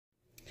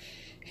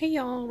Hey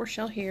y'all,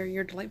 Rochelle here,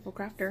 your delightful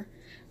crafter.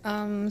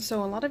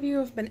 So a lot of you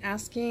have been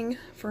asking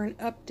for an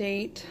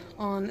update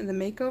on the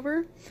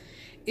makeover.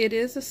 It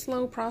is a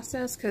slow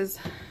process because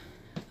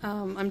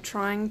I'm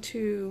trying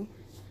to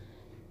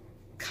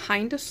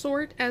kind of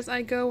sort as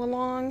I go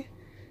along.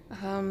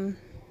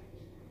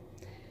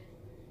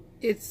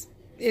 It's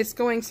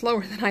going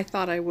slower than I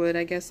thought I would.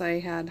 I guess I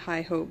had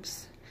high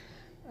hopes.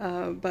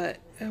 But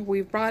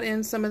we've brought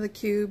in some of the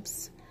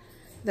cubes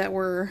that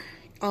were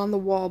on the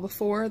wall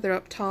before. They're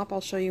up top. I'll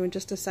show you in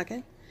just a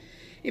second.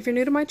 If you're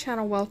new to my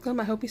channel, welcome.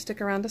 I hope you stick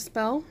around a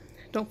spell.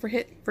 Don't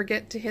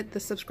forget to hit the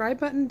subscribe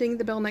button, ding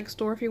the bell next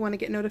door if you want to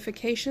get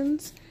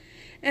notifications,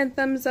 and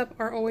thumbs up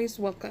are always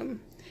welcome.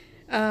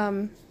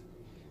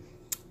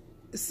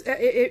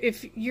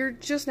 If you're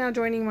just now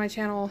joining my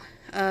channel,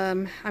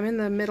 I'm in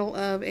the middle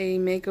of a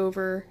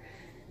makeover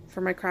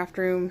for my craft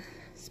room.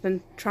 It's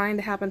been trying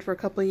to happen for a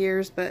couple of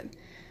years, but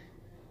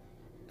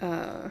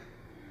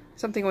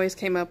something always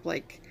came up,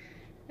 like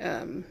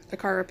a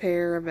car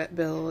repair, a vet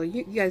bill.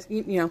 You guys,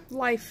 you know,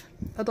 life,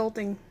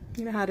 adulting,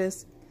 you know how it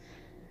is.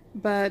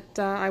 But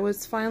I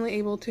was finally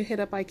able to hit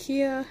up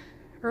IKEA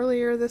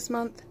earlier this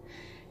month,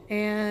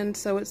 and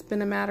so it's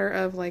been a matter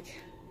of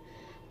like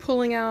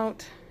pulling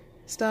out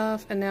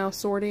stuff and now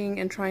sorting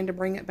and trying to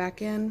bring it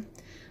back in.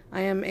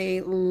 I am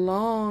a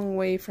long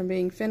way from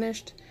being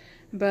finished,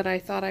 but I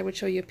thought I would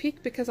show you a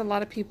peek because a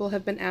lot of people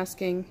have been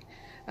asking,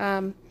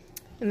 and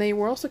they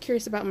were also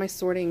curious about my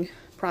sorting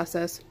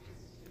process.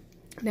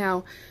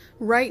 Now,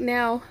 right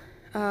now,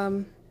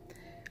 I'm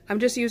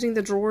just using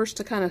the drawers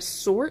to kind of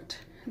sort.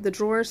 The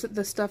drawers that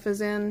the stuff is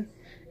in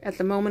at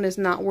the moment is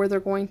not where they're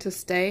going to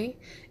stay.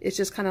 It's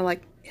just kind of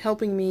like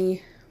helping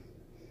me,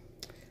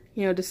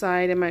 you know,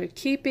 decide, am I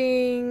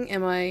keeping,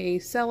 am I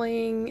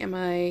selling, am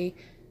I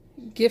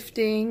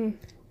gifting,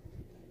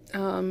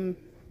 you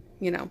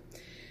know.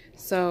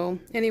 So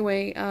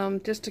anyway,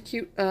 just a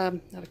cute,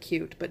 not a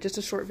cute, but just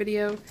a short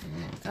video.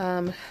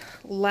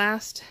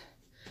 Last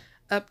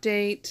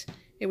update,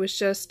 it was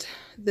just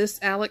this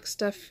Alex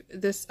stuff,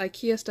 this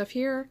IKEA stuff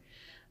here.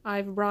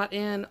 I've brought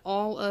in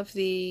all of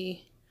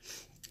the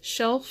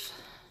shelf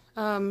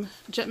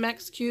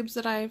Jetmax cubes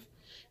that I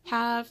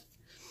have.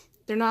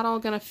 They're not all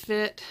gonna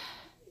fit.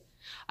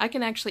 I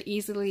can actually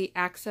easily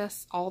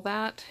access all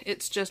that.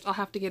 It's just I'll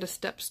have to get a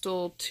step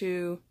stool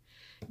to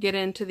get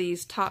into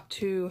these top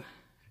two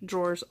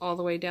drawers all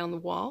the way down the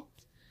wall.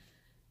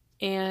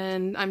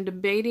 And I'm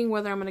debating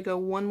whether I'm gonna go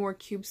one more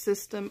cube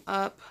system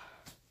up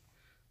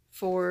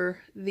for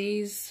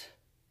these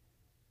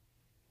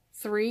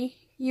 3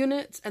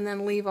 units and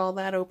then leave all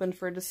that open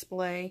for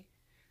display.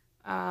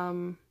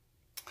 But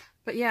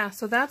yeah,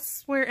 so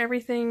that's where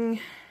everything,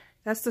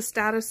 that's the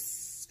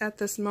status at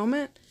this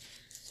moment.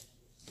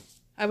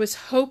 I was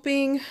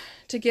hoping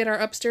to get our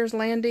upstairs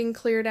landing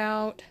cleared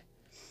out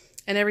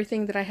and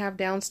everything that I have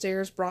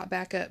downstairs brought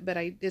back up, but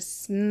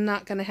it's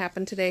not going to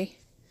happen today.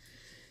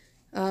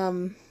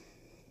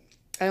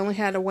 I only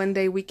had a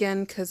 1-day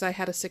weekend because I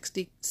had a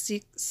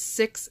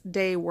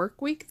 6-day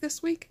work week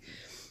this week.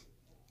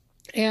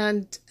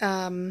 And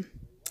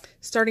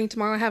starting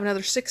tomorrow, I have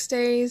another 6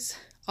 days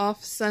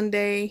off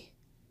Sunday.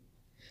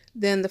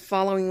 Then the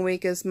following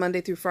week is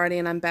Monday through Friday,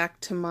 and I'm back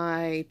to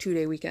my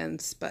 2-day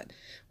weekends. But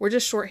we're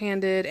just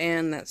shorthanded,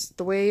 and that's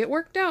the way it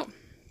worked out.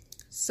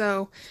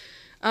 So,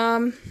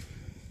 my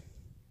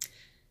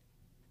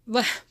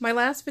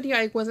last video,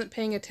 I wasn't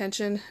paying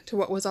attention to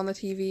what was on the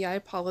TV. I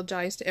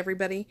apologize to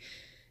everybody.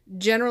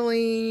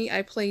 Generally,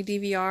 I play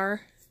DVR,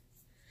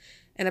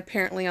 and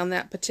apparently on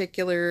that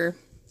particular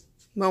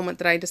moment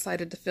that I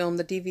decided to film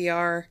the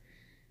DVR,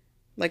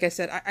 like I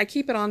said, I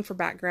keep it on for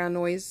background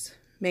noise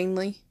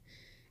mainly,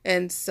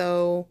 and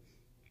so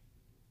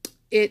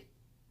it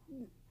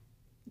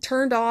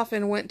turned off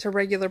and went to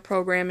regular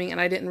programming, and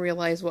I didn't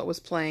realize what was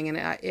playing, and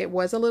it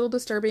was a little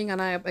disturbing,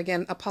 and I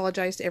again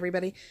apologize to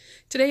everybody.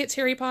 Today it's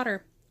Harry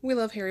Potter. We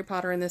love Harry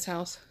Potter in this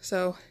house,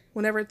 so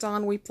whenever it's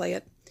on, we play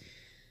it.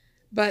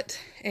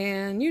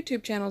 And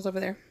YouTube channels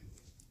over there.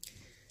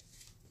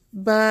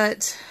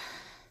 But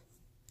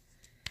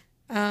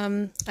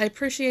I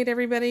appreciate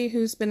everybody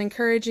who's been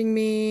encouraging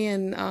me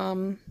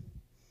and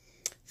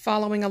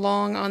following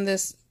along on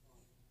this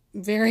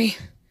very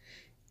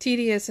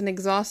tedious and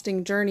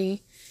exhausting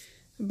journey.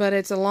 But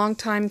it's a long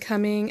time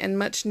coming and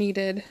much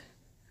needed.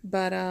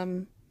 But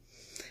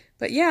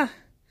yeah.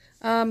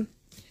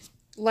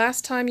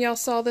 Last time y'all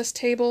saw this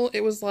table,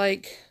 it was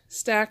like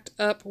stacked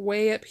up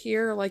way up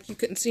here, like you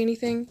couldn't see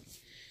anything.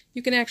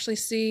 You can actually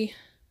see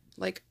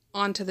like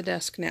onto the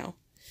desk now.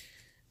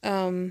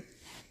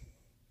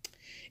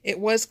 It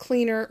was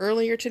cleaner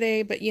earlier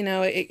today, but you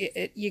know,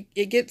 it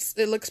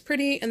looks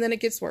pretty and then it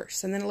gets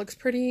worse, and then it looks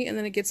pretty and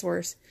then it gets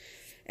worse.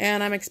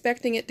 And I'm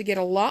expecting it to get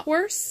a lot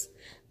worse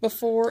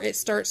before it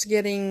starts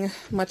getting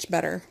much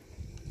better.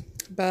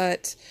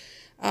 But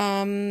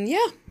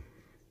yeah,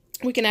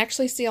 we can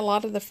actually see a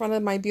lot of the front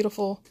of my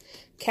beautiful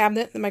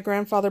cabinet that my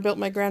grandfather built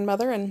my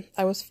grandmother, and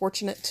I was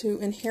fortunate to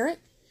inherit.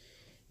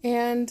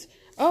 And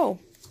oh,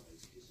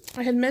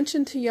 I had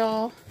mentioned to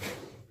y'all,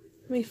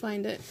 let me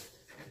find it.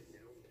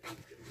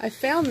 I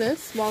found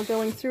this while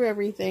going through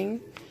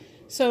everything.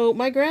 So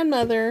my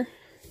grandmother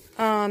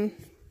was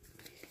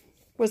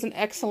an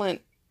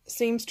excellent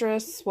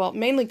seamstress, well,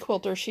 mainly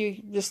quilter.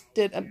 She just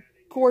did a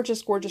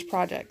gorgeous, gorgeous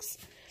projects.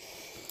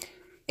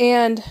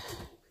 And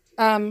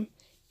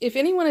if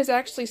anyone has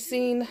actually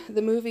seen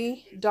the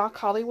movie Doc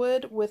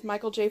Hollywood with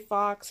Michael J.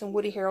 Fox and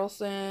Woody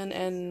Harrelson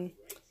and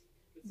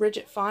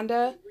Bridget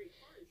Fonda,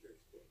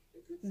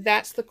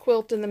 that's the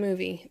quilt in the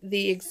movie.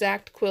 The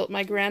exact quilt.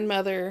 My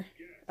grandmother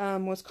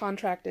was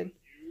contracted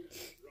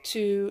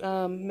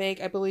to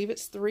make, I believe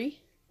it's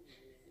 3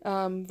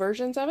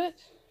 versions of it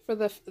for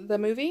the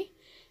movie.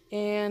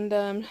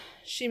 And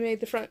she made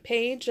the front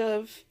page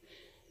of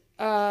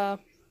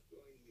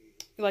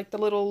like the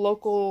little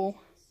local,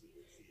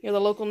 the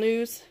local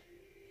news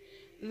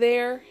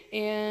there.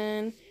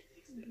 And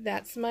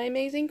that's my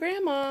amazing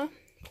grandma.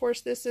 Of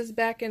course, this is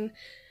back in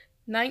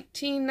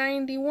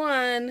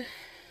 1991,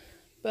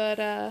 but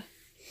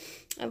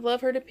I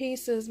love her to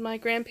pieces. My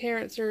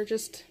grandparents are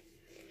just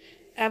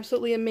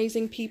absolutely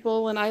amazing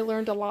people, and I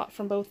learned a lot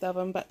from both of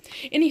them. But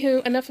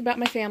anywho, enough about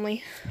my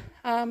family.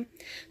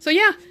 So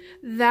yeah,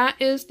 that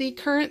is the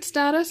current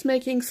status,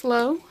 making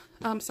slow,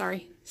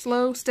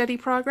 steady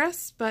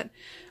progress. But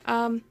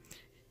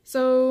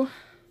so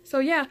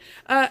yeah,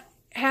 I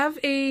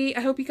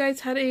hope you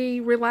guys had a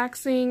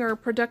relaxing or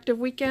productive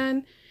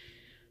weekend.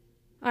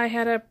 I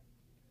had a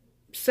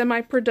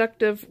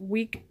semi-productive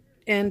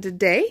weekend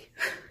day.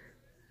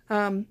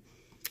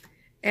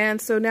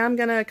 And so now I'm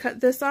gonna cut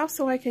this off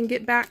so I can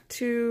get back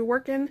to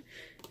working.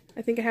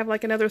 I think I have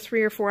like another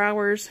 3 or 4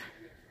 hours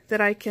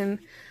that I can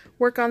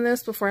work on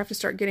this before I have to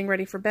start getting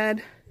ready for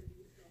bed.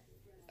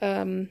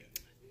 My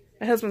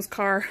husband's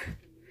car,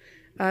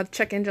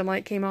 check engine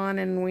light came on,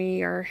 and we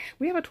have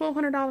a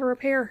 $1,200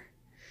 repair.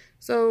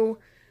 So,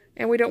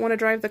 and we don't want to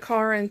drive the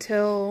car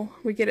until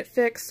we get it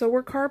fixed. So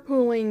we're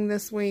carpooling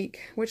this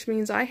week, which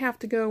means I have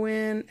to go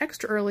in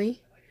extra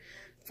early.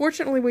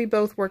 Fortunately, we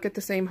both work at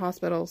the same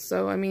hospital,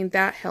 so, I mean,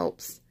 that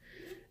helps.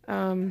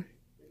 That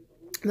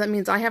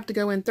means I have to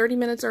go in 30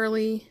 minutes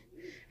early,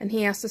 and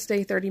he has to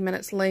stay 30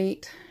 minutes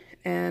late,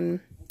 and,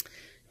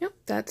 yep,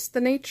 that's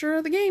the nature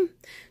of the game.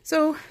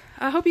 So,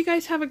 I hope you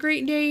guys have a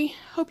great day.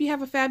 Hope you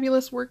have a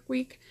fabulous work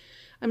week.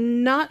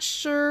 I'm not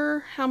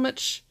sure how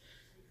much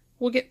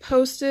will get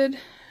posted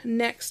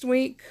next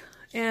week,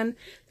 and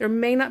there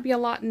may not be a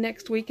lot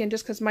next weekend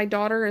just because my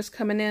daughter is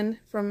coming in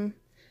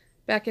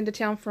back into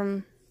town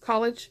from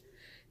college,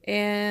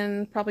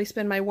 and probably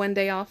spend my one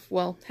day off,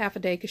 well, half a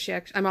day,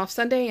 because I'm off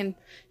Sunday and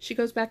she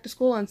goes back to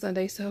school on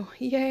Sunday, so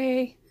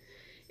yay.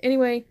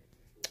 Anyway,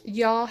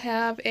 y'all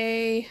have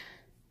a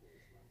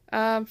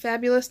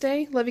fabulous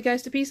day. Love you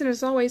guys to pieces, and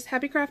as always,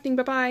 happy crafting.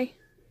 Bye bye.